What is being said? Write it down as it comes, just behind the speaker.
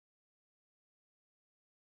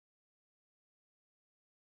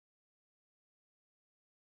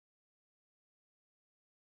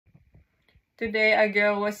Today a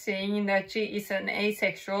girl was saying that she is an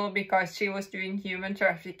asexual because she was doing human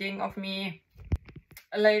trafficking of me.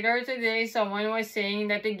 Later today someone was saying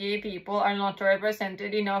that the gay people are not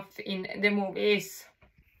represented enough in the movies.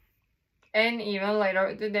 And even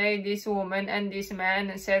later today this woman and this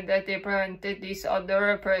man said that they prevented this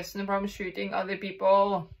other person from shooting other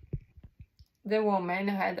people. The woman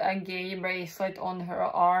had a gay bracelet on her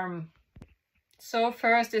arm. So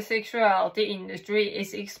first, the sexuality industry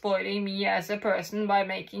is exploiting me as a person by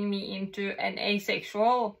making me into an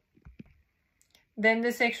asexual. Then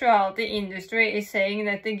the sexuality industry is saying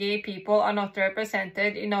that the gay people are not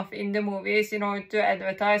represented enough in the movies in order to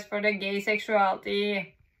advertise for the gay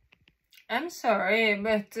sexuality. I'm sorry,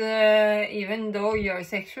 but even though your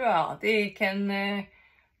sexuality can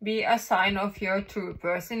be a sign of your true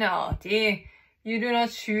personality, you do not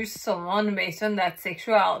choose someone based on that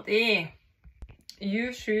sexuality.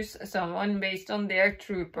 You choose someone based on their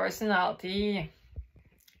true personality.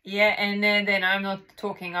 Yeah, and then I'm not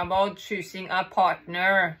talking about choosing a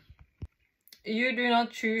partner. You do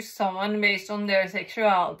not choose someone based on their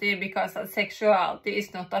sexuality because a sexuality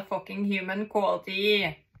is not a fucking human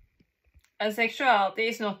quality. A sexuality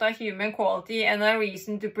is not a human quality and a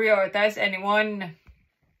reason to prioritize anyone.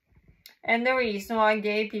 And the reason why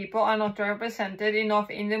gay people are not represented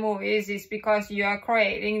enough in the movies is because you are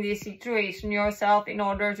creating this situation yourself in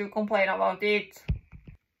order to complain about it.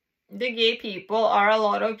 The gay people are a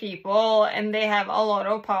lot of people and they have a lot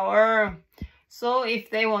of power. So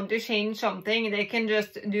if they want to change something, they can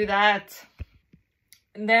just do that.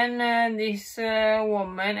 Then this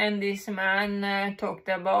woman and this man talked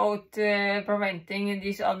about preventing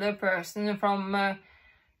this other person from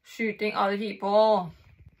shooting other people.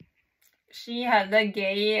 She had a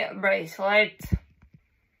gay bracelet.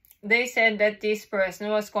 They said that this person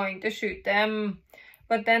was going to shoot them,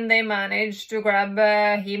 but then they managed to grab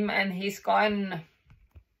him and his gun.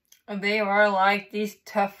 They were like these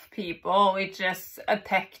tough people which just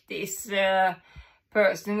attacked this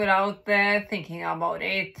person without thinking about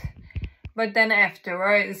it. But then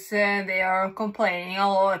afterwards they are complaining a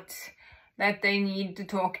lot that they need to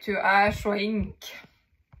talk to a shrink.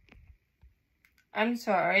 I'm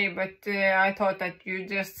sorry, but I thought that you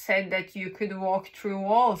just said that you could walk through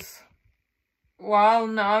walls. Well,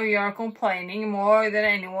 now you're complaining more than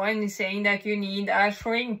anyone, saying that you need a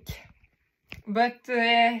shrink. But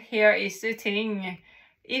here is the thing.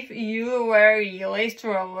 If you were really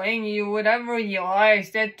struggling, you would have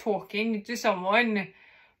realized that talking to someone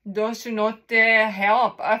does not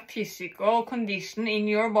help a physical condition in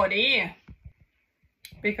your body.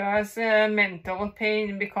 Because mental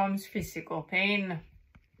pain becomes physical pain.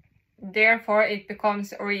 Therefore, it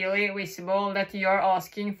becomes really visible that you are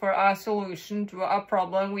asking for a solution to a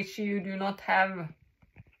problem which you do not have.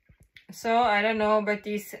 So, I don't know, but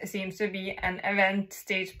this seems to be an event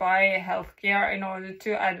staged by healthcare in order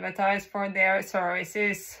to advertise for their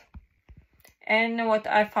services. And what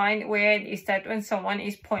I find weird is that when someone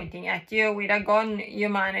is pointing at you with a gun, you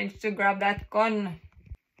manage to grab that gun.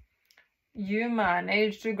 You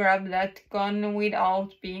managed to grab that gun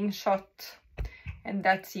without being shot, and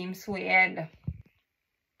that seems weird.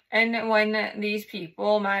 And when these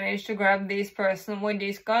people managed to grab this person with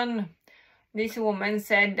this gun, this woman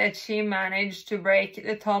said that she managed to break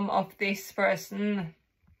the thumb of this person.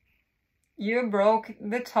 You broke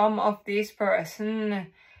the thumb of this person,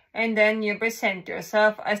 and then you present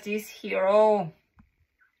yourself as this hero.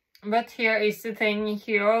 But here is the thing,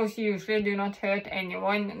 heroes usually do not hurt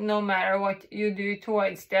anyone, no matter what you do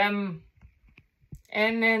towards them.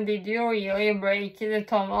 And did you really break the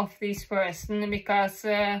thumb of this person? Because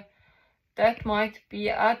that might be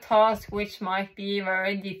a task which might be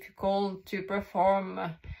very difficult to perform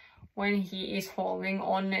when he is holding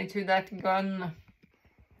on to that gun.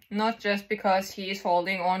 Not just because he is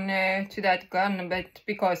holding on to that gun, but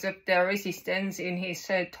because of the resistance in his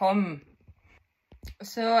thumb.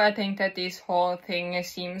 So I think that this whole thing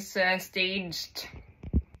seems staged.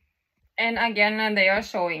 And again, they are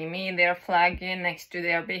showing me their flag next to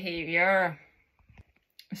their behavior.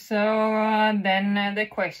 So then the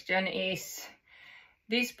question is,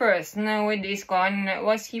 this person with this gun,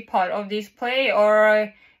 was he part of this play,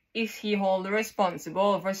 or is he held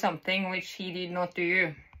responsible for something which he did not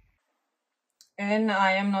do? And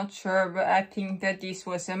I am not sure, but I think that this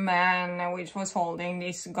was a man which was holding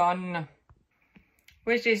this gun.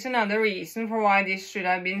 Which is another reason for why this should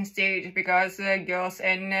have been staged, because girls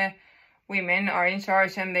and women are in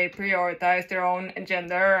charge and they prioritize their own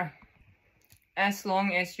gender. As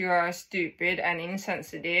long as you are stupid and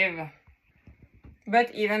insensitive.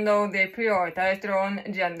 But even though they prioritize their own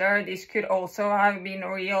gender, this could also have been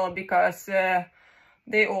real, because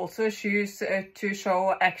they also choose to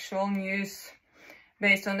show actual news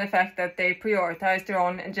based on the fact that they prioritize their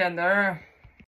own gender.